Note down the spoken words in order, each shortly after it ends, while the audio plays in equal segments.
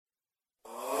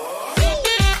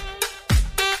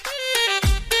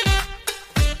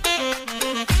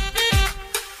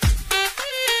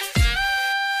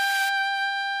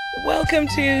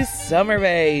Welcome to Summer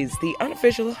Bays, the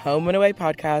unofficial home and away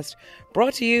podcast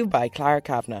brought to you by Clara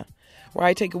Kavanagh, where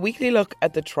I take a weekly look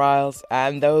at the trials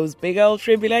and those big old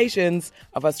tribulations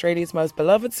of Australia's most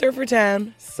beloved surfer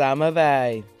town, Summer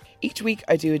Bay. Each week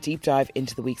I do a deep dive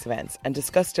into the week's events and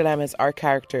discuss dilemmas our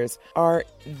characters are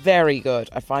very good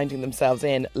at finding themselves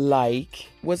in, like,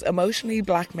 was emotionally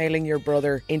blackmailing your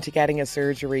brother into getting a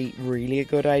surgery really a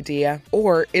good idea?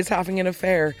 Or is having an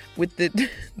affair with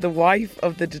the wife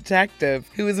of the detective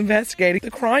who is investigating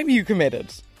the crime you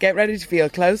committed? Get ready to feel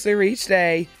closer each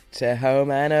day to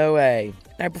home and away.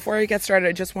 Now, before I get started,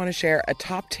 I just want to share a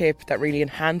top tip that really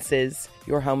enhances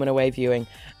your home and away viewing,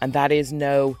 and that is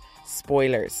no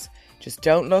spoilers. Just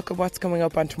don't look at what's coming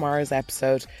up on tomorrow's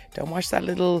episode. Don't watch that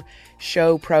little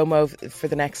show promo for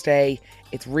the next day.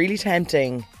 It's really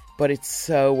tempting, but it's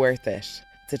so worth it.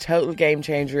 It's a total game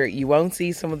changer. You won't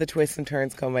see some of the twists and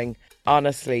turns coming.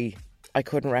 Honestly, I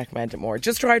couldn't recommend it more.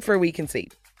 Just try it for a week and see.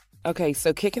 Okay,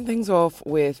 so kicking things off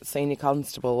with Senior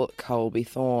Constable Colby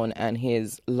Thorne and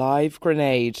his live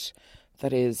grenade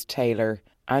that is Taylor,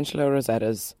 Angelo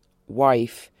Rosetta's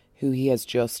wife, who he has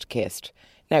just kissed.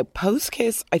 Now,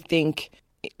 post-kiss, I think,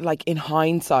 like in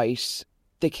hindsight,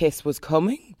 the kiss was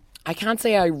coming. I can't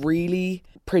say I really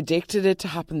predicted it to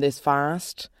happen this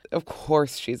fast. Of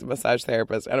course she's a massage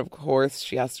therapist, and of course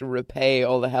she has to repay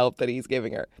all the help that he's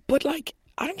giving her. But like,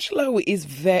 Angelo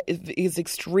is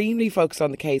extremely focused on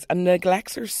the case and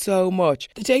neglects her so much.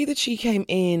 The day that she came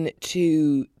in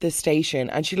to the station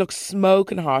and she looked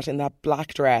smoking hot in that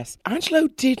black dress, Angelo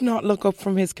did not look up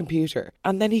from his computer.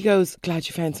 And then he goes, "Glad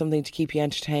you found something to keep you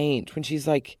entertained," when she's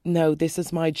like, "No, this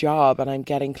is my job and I'm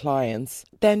getting clients."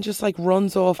 Then just like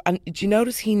runs off. And do you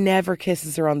notice he never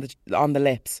kisses her on the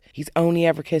lips? He's only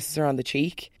ever kisses her on the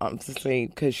cheek, obviously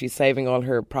because she's saving all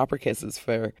her proper kisses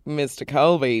for Mr.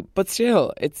 Colby. But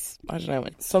still, it's, I don't know,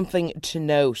 something to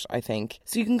note, I think.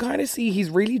 So you can kind of see he's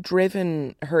really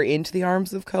driven her into the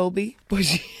arms of Colby. But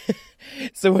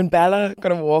so when Bella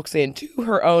kind of walks into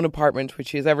her own apartment, which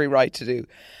she has every right to do,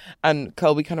 and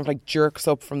Colby kind of like jerks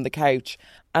up from the couch,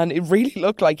 and it really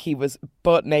looked like he was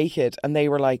butt naked, and they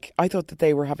were like, I thought that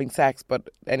they were having sex, but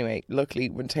anyway, luckily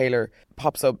when Taylor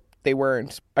pops up, they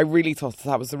weren't. I really thought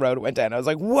that was the road it went down. I was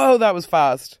like, whoa, that was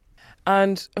fast.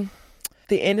 And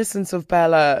the innocence of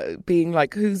Bella being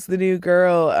like, who's the new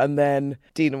girl? And then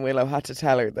Dean and Willow had to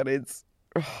tell her that it's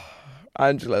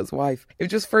Angelo's wife. If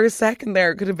just for a second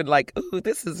there, it could have been like, oh,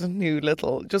 this is a new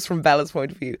little, just from Bella's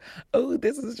point of view, oh,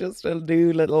 this is just a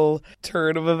new little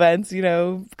turn of events, you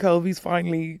know, Colby's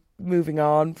finally moving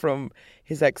on from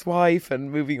his ex-wife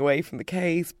and moving away from the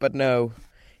case. But no,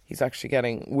 he's actually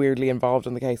getting weirdly involved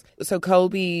in the case. So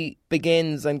Colby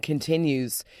begins and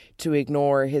continues to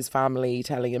ignore his family,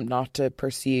 telling him not to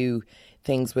pursue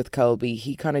things with Colby.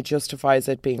 He kind of justifies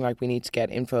it, being like, we need to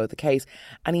get info of the case.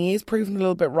 And he is proven a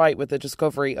little bit right with the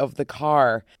discovery of the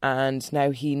car. And now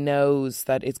he knows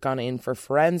that it's gone in for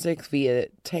forensics via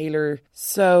Taylor.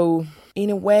 So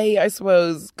in a way, I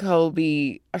suppose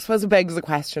it begs the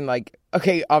question, like,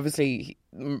 okay, obviously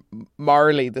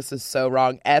morally this is so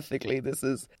wrong, ethically this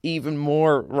is even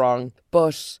more wrong,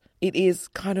 but it is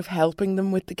kind of helping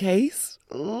them with the case.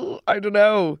 I don't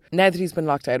know. Now that he's been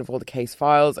locked out of all the case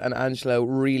files and Angelo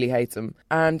really hates him,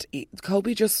 and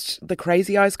Colby just, the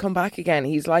crazy eyes come back again.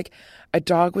 He's like a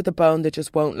dog with a bone that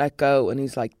just won't let go, and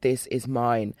he's like, this is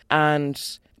mine. And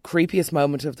creepiest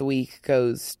moment of the week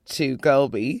goes to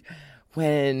Colby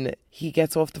when he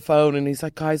gets off the phone and he's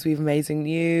like, guys, we have amazing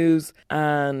news.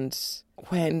 And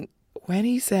when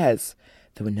he says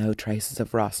there were no traces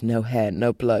of Ross, no hair,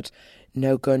 no blood,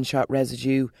 no gunshot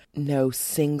residue, no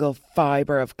single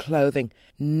fibre of clothing,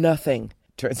 nothing.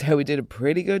 Turns out we did a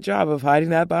pretty good job of hiding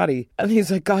that body. And he's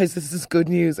like, guys, this is good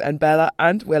news. And Bella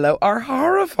and Willow are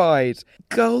horrified.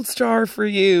 Gold star for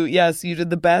you. Yes, you did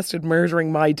the best at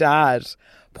murdering my dad.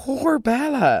 Poor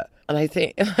Bella. And I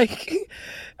think, like,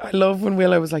 I love when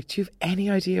Willow was like, do you have any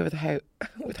idea with how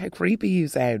creepy you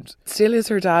sound? Still is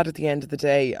her dad at the end of the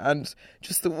day. And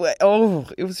just the way,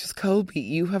 it was just, Colby,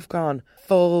 you have gone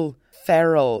full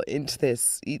feral into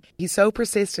this. He's so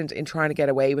persistent in trying to get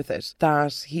away with it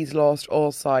that he's lost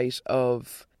all sight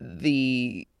of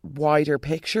the wider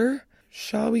picture,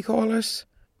 shall we call it?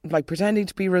 Like pretending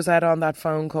to be Rosetta on that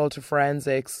phone call to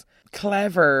forensics.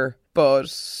 Clever,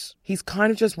 but he's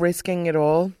kind of just risking it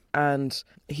all. And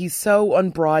he's so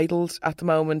unbridled at the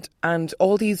moment. And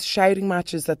all these shouting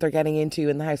matches that they're getting into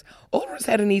in the house, all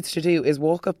Rosetta needs to do is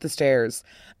walk up the stairs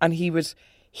and he would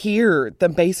hear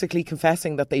them basically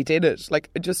confessing that they did it. Like,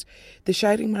 just the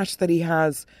shouting match that he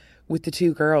has with the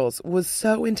two girls was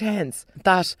so intense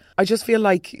that I just feel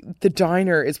like the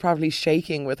diner is probably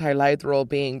shaking with how loud they're all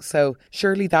being. So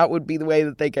surely that would be the way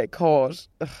that they get caught.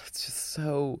 Ugh, it's just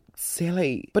so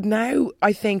silly. But now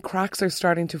I think cracks are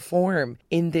starting to form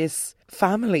in this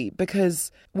family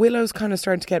because Willow's kind of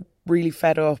starting to get really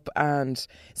fed up and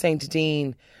saying to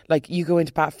Dean, like, you go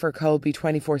into bat for Colby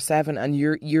 24/7 and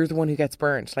you're the one who gets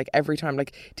burnt, like, every time.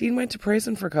 Like, Dean went to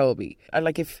prison for Colby. And,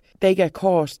 like, if they get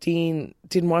caught, Dean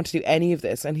didn't want to do any of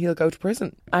this and he'll go to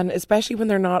prison. And especially when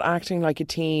they're not acting like a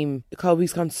team,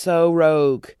 Colby's gone so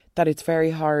rogue that it's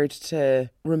very hard to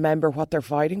remember what they're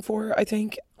fighting for, I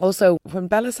think. Also, when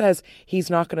Bella says he's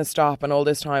not going to stop, and all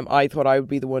this time I thought I would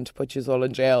be the one to put you all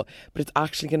in jail, but it's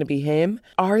actually going to be him.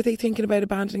 Are they thinking about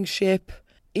abandoning ship?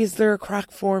 Is there a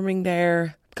crack forming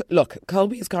there? Look,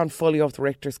 Colby has gone fully off the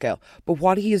Richter scale, but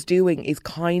what he is doing is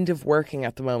kind of working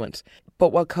at the moment.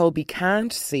 But what Colby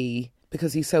can't see,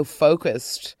 because he's so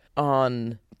focused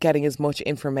on getting as much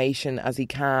information as he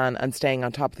can and staying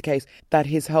on top of the case, that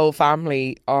his whole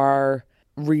family are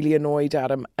really annoyed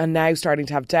at him and now starting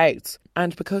to have doubts.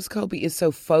 And because Colby is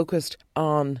so focused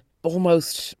on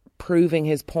almost proving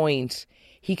his point,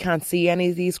 he can't see any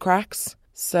of these cracks.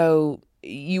 So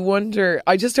you wonder,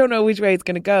 I just don't know which way it's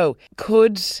going to go.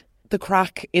 Could the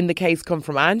crack in the case come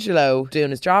from Angelo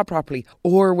doing his job properly,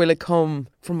 or will it come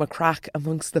from a crack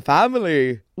amongst the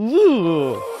family?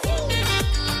 Ooh.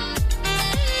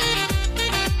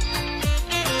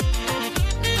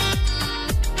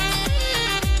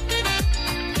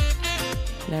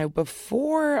 Now,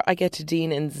 before I get to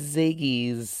Dean and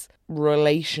Ziggy's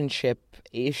relationship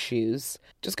issues,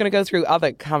 just going to go through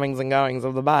other comings and goings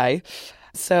of the bay.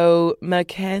 So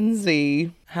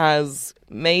Mackenzie has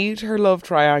made her love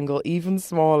triangle even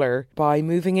smaller by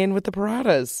moving in with the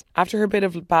Paradas. After her bit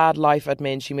of bad life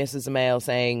admin, she misses a mail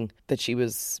saying that she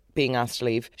was being asked to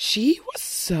leave. She was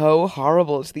so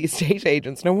horrible to the estate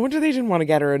agents. No wonder they didn't want to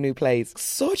get her a new place.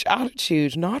 Such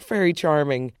attitude, not very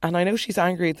charming. And I know she's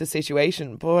angry at the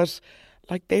situation, but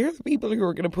like, they're the people who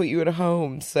are going to put you in a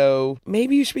home, so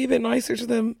maybe you should be a bit nicer to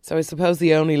them. So I suppose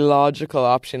the only logical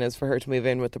option is for her to move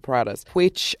in with the Paradas,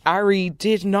 which Ari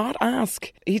did not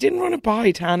ask. He didn't run it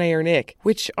by Tane or Nick,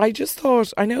 which I just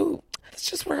thought, I know, that's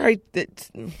just where I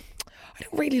don't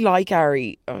really like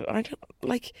Ari. I don't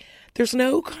like... There's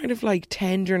no kind of like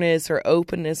tenderness or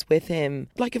openness with him.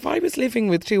 Like, if I was living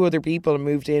with two other people and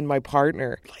moved in my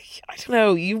partner, like, I don't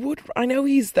know, you would... I know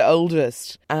he's the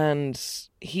oldest and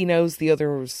he knows the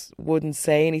others wouldn't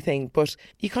say anything, but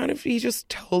he just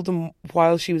told them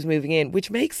while she was moving in,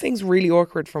 which makes things really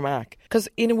awkward for Mac. Because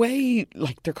in a way,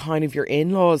 like, they're kind of your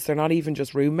in-laws. They're not even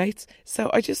just roommates. So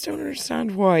I just don't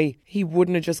understand why he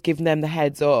wouldn't have just given them the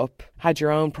heads up, had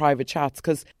your own private chats.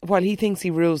 Because while he thinks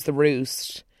he rules the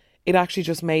roost, it actually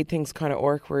just made things kind of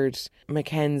awkward.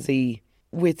 Mackenzie,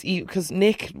 because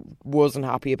Nick wasn't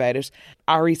happy about it.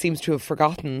 Ari seems to have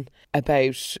forgotten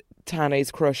about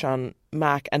Tane's crush on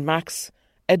Mac and Mac's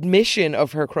admission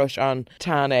of her crush on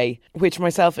Tane, which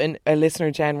myself and a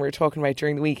listener, Jen, were talking about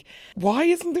during the week. Why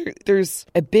isn't there's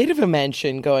a bit of a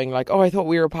mention going like, oh, I thought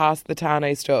we were past the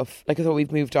Tane stuff, like I thought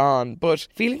we've moved on, but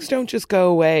feelings don't just go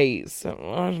away. So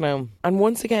I don't know. And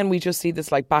once again we just see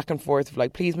this like back and forth of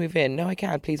like, please move in. No, I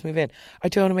can't. Please move in. I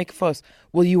don't want to make a fuss.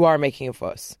 Well, you are making a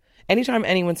fuss. Anytime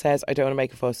anyone says I don't want to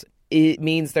make a fuss, it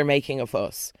means they're making a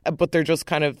fuss. But they're just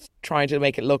kind of trying to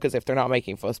make it look as if they're not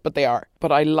making a fuss, but they are.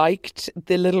 But I liked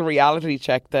the little reality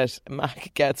check that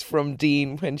Mac gets from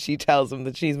Dean when she tells him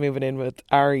that she's moving in with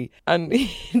Ari. And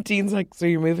Dean's like, so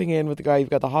you're moving in with the guy you've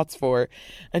got the hots for?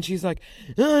 And she's like,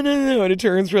 oh, no. And it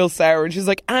turns real sour. And she's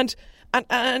like, and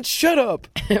shut up.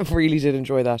 I really did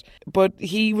enjoy that. But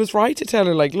he was right to tell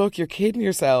her, like, look, you're kidding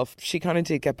yourself. She kind of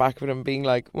did get back with him being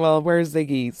like, well, where's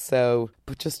Ziggy? So,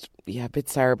 but just, yeah, a bit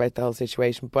sour about the whole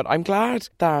situation. But I'm glad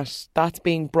that that's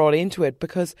being brought into it,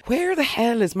 because where the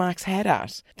hell is Mac's head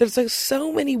at? There's like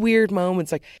so many weird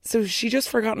moments. Like, so she just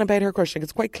forgotten about her crush. Like,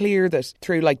 it's quite clear that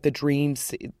through like the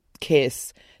dreams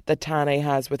kiss that Tane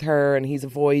has with her, and he's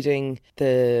avoiding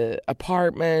the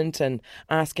apartment and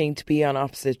asking to be on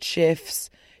opposite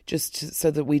shifts just so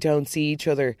that we don't see each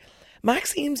other. Mac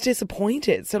seems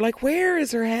disappointed. So like, where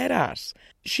is her head at?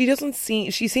 She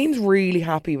seems really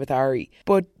happy with Ari,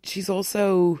 but she's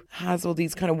also has all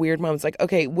these kind of weird moments. Like,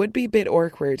 okay, it would be a bit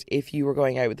awkward if you were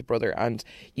going out with the brother and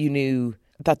you knew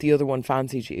that the other one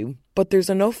fancied you, but there's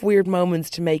enough weird moments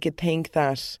to make it think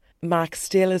that Mac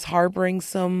still is harbouring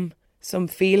some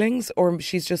feelings, or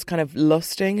she's just kind of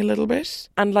lusting a little bit.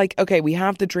 And like, okay, we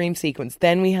have the dream sequence,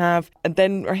 then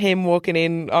him walking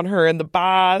in on her in the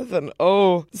bath, and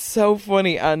oh, so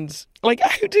funny. And Like,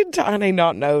 how did Tane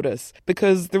not notice?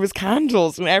 Because there was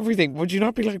candles and everything. Would you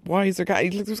not be like, why is there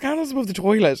candles? Like, there was candles above the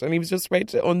toilet and he was just about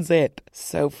to unzip.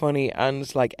 So funny.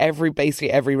 And like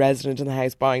basically every resident in the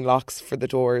house buying locks for the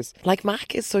doors. Like,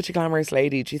 Mac is such a glamorous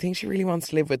lady. Do you think she really wants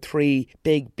to live with 3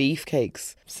 big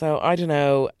beefcakes? So I don't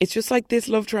know. It's just like this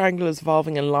love triangle is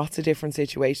evolving in lots of different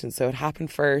situations. So it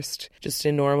happened first just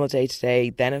in normal day to day.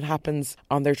 Then it happens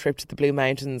on their trip to the Blue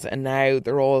Mountains, and now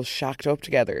they're all shacked up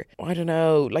together. I don't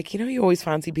know. Like, you know, you always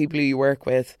fancy people who you work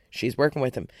with. She's working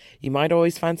with them. You might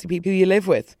always fancy people who you live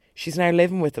with. She's now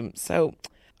living with them. So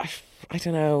I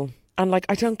don't know. And like,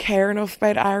 I don't care enough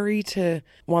about Ari to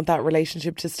want that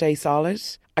relationship to stay solid.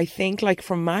 I think, like,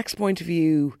 from Mac's point of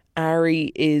view,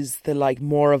 Ari is the like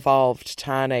more evolved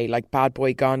Tane, like bad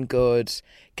boy gone good,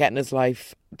 getting his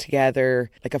life together,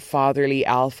 like a fatherly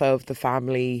alpha of the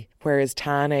family, whereas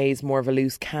Tane is more of a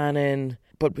loose cannon,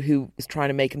 but who is trying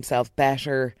to make himself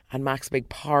better, and Mac's a big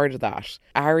part of that.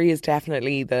 Ari is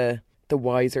definitely the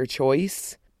wiser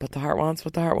choice, but the heart wants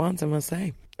what the heart wants, I must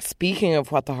say. Speaking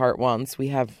of what the heart wants, we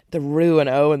have the Rue and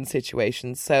Owen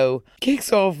situation. So,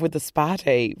 kicks off with the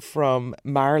spate from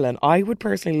Marilyn. I would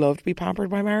personally love to be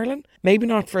pampered by Marilyn. Maybe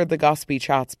not for the gossipy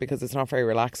chats, because it's not very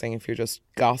relaxing if you're just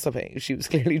gossiping. She was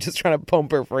clearly just trying to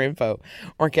pump her for info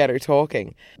or get her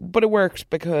talking. But it worked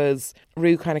because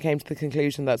Rue kind of came to the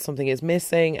conclusion that something is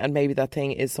missing, and maybe that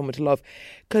thing is someone to love.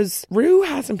 Because Rue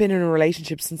hasn't been in a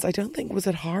relationship since, I don't think, was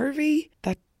it Harvey?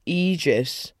 That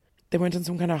Egypt. They went on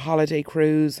some kind of holiday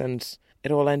cruise and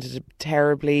it all ended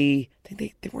terribly. I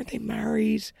think they weren't they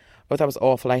married? Oh, that was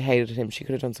awful. I hated him. She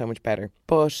could have done so much better.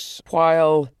 But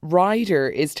while Ryder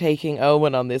is taking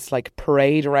Owen on this like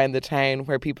parade around the town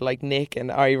where people like Nick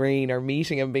and Irene are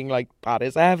meeting him being like, that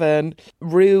is Evan,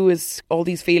 Rue is all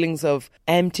these feelings of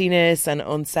emptiness and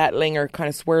unsettling are kind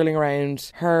of swirling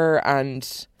around her,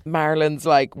 and Marilyn's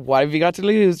like, what have you got to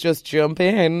lose? Just jump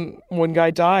in. One guy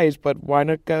died, but why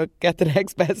not go get the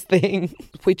next best thing?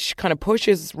 Which kind of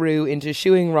pushes Rue into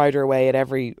shooing Ryder away at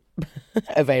every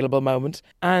available moment.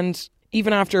 And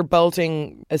even after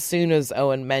bolting as soon as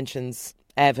Owen mentions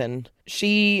Evan,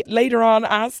 she later on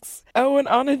asks Owen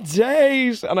on a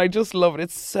date. And I just love it.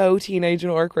 It's so teenage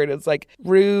and awkward. It's like,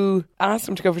 Rue asks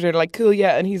him to go for dinner, like, cool,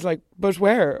 yeah. And he's like, but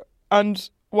where? And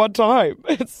what time?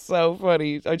 It's so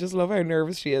funny. I just love how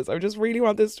nervous she is. I just really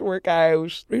want this to work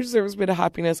out. Rue deserves a bit of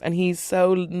happiness, and he's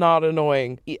so not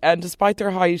annoying. And despite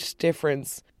their height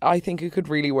difference, I think it could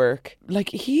really work. Like,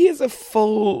 he is a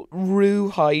full Rue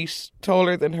height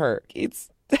taller than her. It's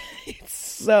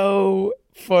so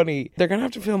funny. They're going to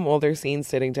have to film all their scenes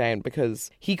sitting down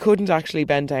because he couldn't actually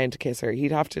bend down to kiss her.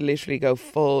 He'd have to literally go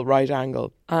full right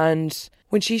angle. And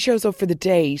when she shows up for the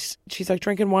date, she's like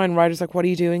drinking wine. Ryder's like, what are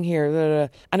you doing here?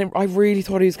 And I really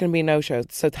thought he was going to be a no-show.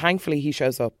 So thankfully he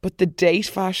shows up. But the date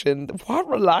fashion, what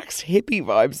relaxed hippie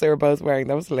vibes they were both wearing.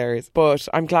 That was hilarious. But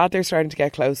I'm glad they're starting to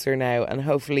get closer now. And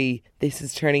hopefully this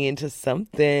is turning into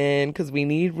something, because we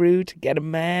need Rue to get a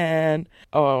man.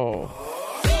 Oh.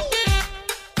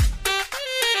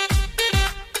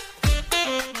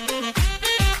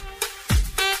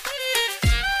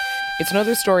 It's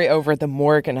another story over at the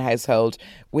Morgan household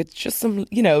with just some,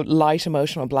 light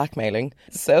emotional blackmailing.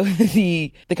 So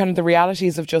the kind of the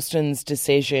realities of Justin's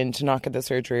decision to not get the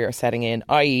surgery are setting in,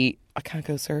 i.e. I can't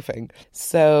go surfing.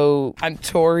 So, and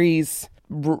Tori's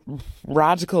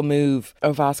radical move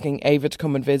of asking Ava to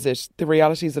come and visit, the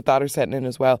realities of that are setting in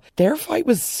as well. Their fight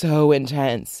was so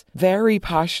intense, very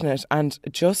passionate, and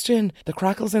Justin, the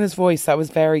crackles in his voice, that was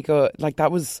very good. Like,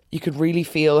 that was, you could really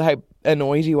feel how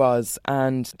annoyed he was.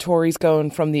 And Tori's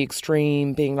going from the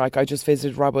extreme, being like, I just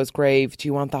visited Robbo's grave, do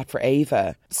you want that for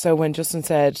Ava? So when Justin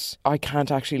said, I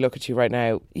can't actually look at you right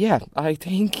now, yeah, I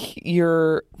think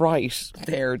you're right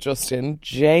there, Justin.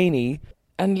 Janie.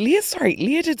 And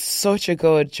Leah did such a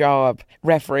good job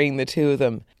refereeing the two of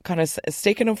them, kind of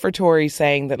sticking up for Tori,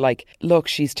 saying that, like, look,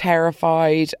 she's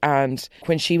terrified, and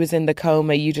when she was in the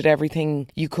coma, you did everything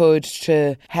you could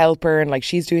to help her, and, like,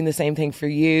 she's doing the same thing for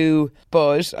you.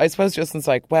 But I suppose Justin's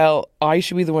like, well, I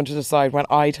should be the one to decide when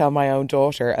I tell my own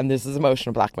daughter, and this is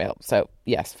emotional blackmail. So,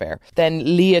 yes, fair.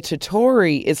 Then Leah to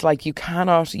Tori is like, you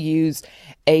cannot use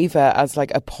Ava as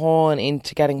like a pawn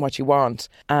into getting what you want,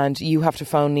 and you have to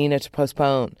phone Nina to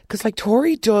postpone. Because, like,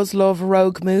 Tori does love a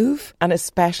rogue move, and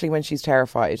especially when she's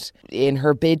terrified. In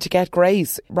her bid to get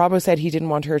Grace, Robbo said he didn't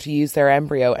want her to use their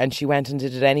embryo, and she went and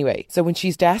did it anyway. So when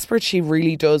she's desperate, she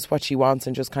really does what she wants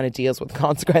and just kind of deals with the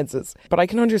consequences. But I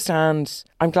can understand.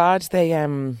 I'm glad they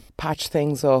patch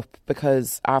things up,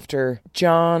 because after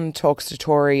John talks to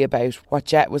Tori about what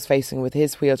Jet was facing with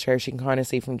his wheelchair, she can kind of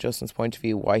see from Justin's point of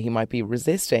view why he might be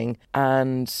resisting.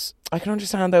 And I can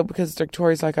understand though, because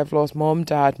Tori's like, I've lost Mum,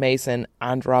 Dad, Mason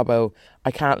and Robbo. I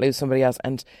can't lose somebody else.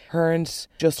 And her and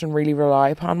Justin really rely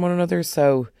upon one another,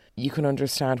 so you can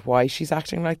understand why she's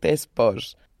acting like this,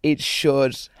 but it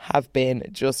should have been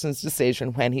Justin's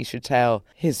decision when he should tell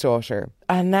his daughter.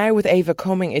 And now with Ava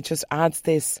coming, it just adds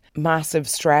this massive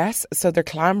stress. So they're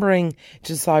clambering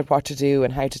to decide what to do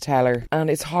and how to tell her. And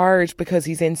it's hard because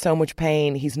he's in so much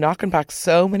pain. He's knocking back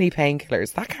so many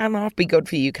painkillers. That cannot be good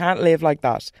for you. You can't live like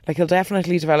that. Like, he'll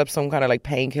definitely develop some kind of like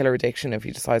painkiller addiction if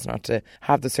he decides not to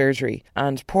have the surgery.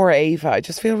 And poor Ava, I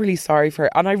just feel really sorry for her.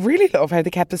 And I really love how they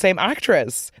kept the same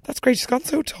actress. That's great. She's gone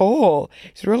so tall.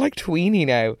 She's real like tweeny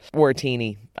now. Or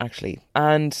teeny, actually.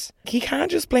 And he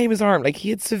can't just blame his arm. Like,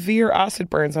 he had severe acid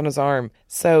burns on his arm.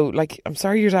 So, like, I'm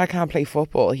sorry your dad can't play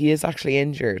football. He is actually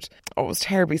injured. I was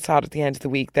terribly sad at the end of the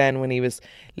week then when he was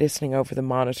listening over the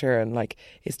monitor and like,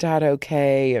 is dad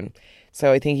okay? And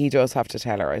so I think he does have to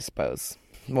tell her, I suppose.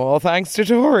 Well, thanks to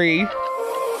Tori.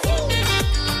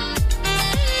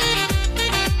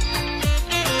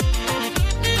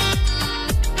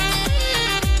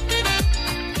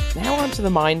 To the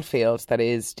minefield that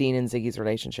is Dean and Ziggy's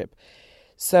relationship.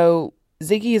 So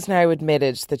Ziggy has now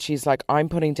admitted that she's like, I'm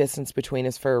putting distance between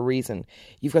us for a reason.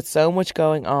 You've got so much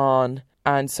going on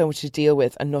and so much to deal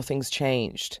with and nothing's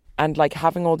changed. And like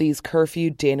having all these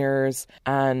curfew dinners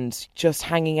and just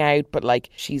hanging out, but like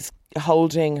she's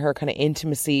holding her kind of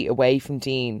intimacy away from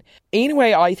Dean. In a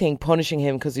way, I think punishing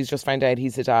him because he's just found out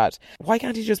he's a dad. Why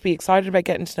can't he just be excited about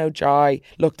getting to know Jai?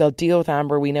 Look, they'll deal with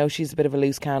Amber. We know she's a bit of a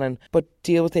loose cannon, but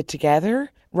deal with it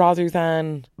together rather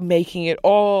than making it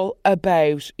all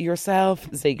about yourself,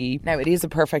 Ziggy. Now, it is a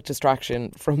perfect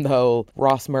distraction from the whole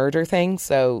Ross murder thing,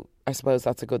 so I suppose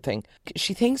that's a good thing.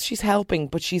 She thinks she's helping,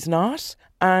 but she's not.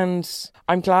 And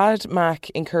I'm glad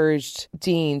Mac encouraged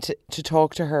Dean to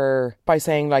talk to her by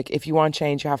saying, like, if you want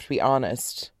change, you have to be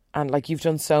honest. And, like, you've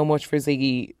done so much for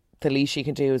Ziggy, the least she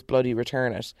can do is bloody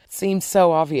return it. Seems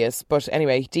so obvious. But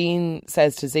anyway, Dean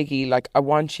says to Ziggy, like, I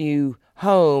want you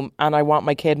home and I want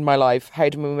my kid in my life. How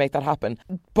do we make that happen?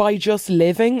 By just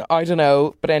living? I don't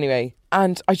know. But anyway.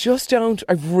 And I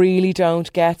really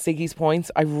don't get Ziggy's points.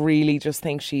 I really just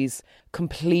think she's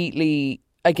completely,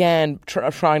 again,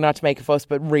 trying not to make a fuss,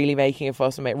 but really making a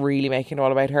fuss and really making it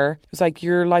all about her. It's like,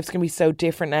 your life's going to be so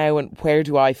different now, and where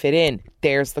do I fit in?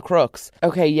 There's the crux.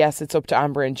 Okay, yes, it's up to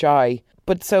Amber and Jai.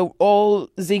 But so all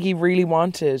Ziggy really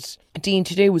wanted Dean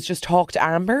to do was just talk to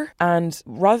Amber. And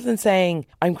rather than saying,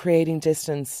 I'm creating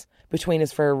distance between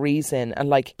us for a reason, and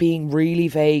like being really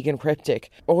vague and cryptic,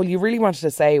 all you really wanted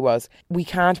to say was, we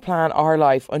can't plan our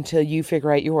life until you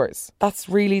figure out yours. That's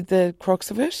really the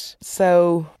crux of it.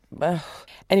 So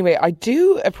anyway, I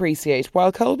do appreciate,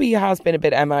 while Colby has been a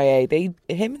bit MIA,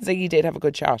 him and Ziggy did have a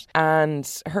good chat. And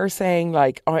her saying,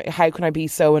 like, how can I be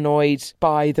so annoyed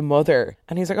by the mother?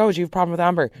 And he's like, oh, do you have a problem with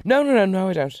Amber? No,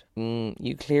 I don't.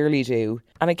 You clearly do.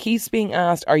 And it keeps being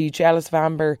asked, are you jealous of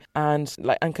Amber? And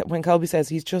when Colby says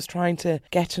he's just trying to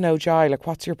get to know Jai, like,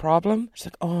 what's your problem? She's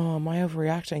like, oh, am I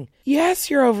overreacting? Yes,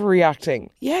 you're overreacting.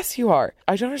 Yes, you are.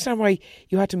 I don't understand why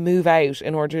you had to move out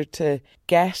in order to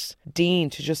get Dean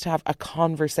to just have a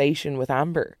conversation with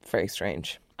Amber. Very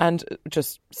strange. And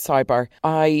just sidebar,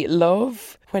 I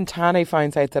love when Tane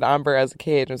finds out that Amber has a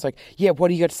kid and it's like, yeah, what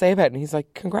do you got to say about it? And he's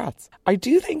like, congrats. I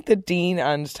do think that Dean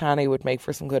and Tane would make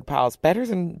for some good pals, better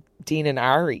than Dean and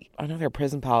Ari. I know they're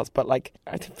prison pals, but like,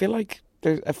 I feel like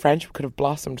there's a friendship could have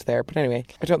blossomed there. But anyway,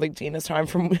 I don't think Dean has time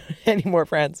for any more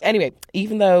friends. Anyway,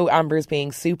 even though Amber's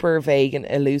being super vague and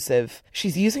elusive,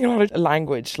 she's using a lot of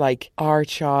language like our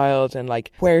child and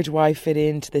like, where do I fit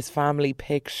into this family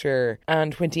picture?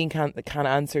 And when Dean can't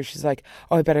answer, she's like,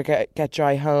 oh, I better get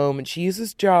Jai home. And she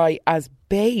uses Jai as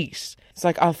bait. It's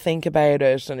like, I'll think about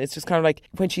it. And it's just kind of like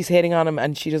when she's hitting on him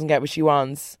and she doesn't get what she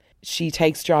wants, she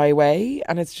takes Jai away.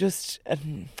 And it's just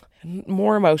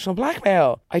more emotional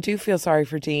blackmail. I do feel sorry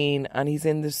for Dean, and he's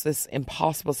in this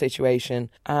impossible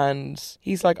situation, and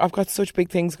he's like, I've got such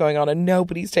big things going on and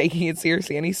nobody's taking it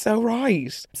seriously, and he's so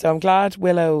right. So I'm glad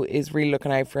Willow is really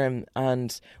looking out for him,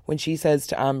 and when she says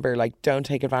to Amber, like, don't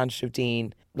take advantage of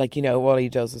Dean, like, you know, all he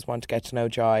does is want to get to know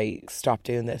Jai, stop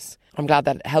doing this. I'm glad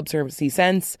that it helps her see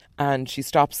sense and she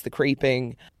stops the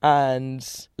creeping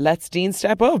and lets Dean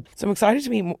step up. So I'm excited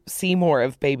to see more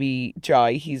of baby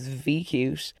Jai. He's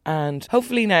V-cute, and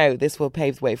hopefully now this will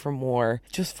pave the way for more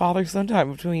just father-son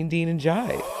time between Dean and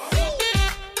Jai.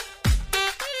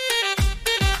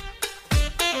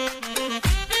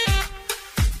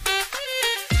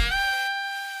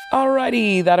 Alright,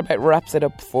 Alrighty, that about wraps it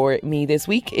up for me this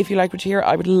week. If you like what you hear,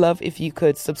 I would love if you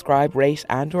could subscribe, rate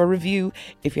and or review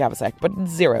if you have a sec, but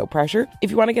zero pressure. If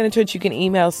you want to get in touch, you can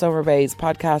email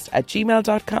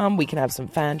summerbayspodcast@gmail.com. We can have some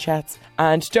fan chats.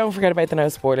 And don't forget about the no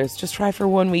spoilers. Just try for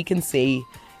 1 week and see.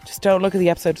 Just don't look at the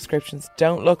episode descriptions.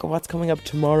 Don't look at what's coming up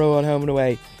tomorrow on Home and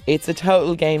Away. It's a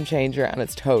total game changer and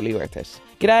it's totally worth it.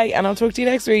 G'day, and I'll talk to you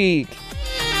next week.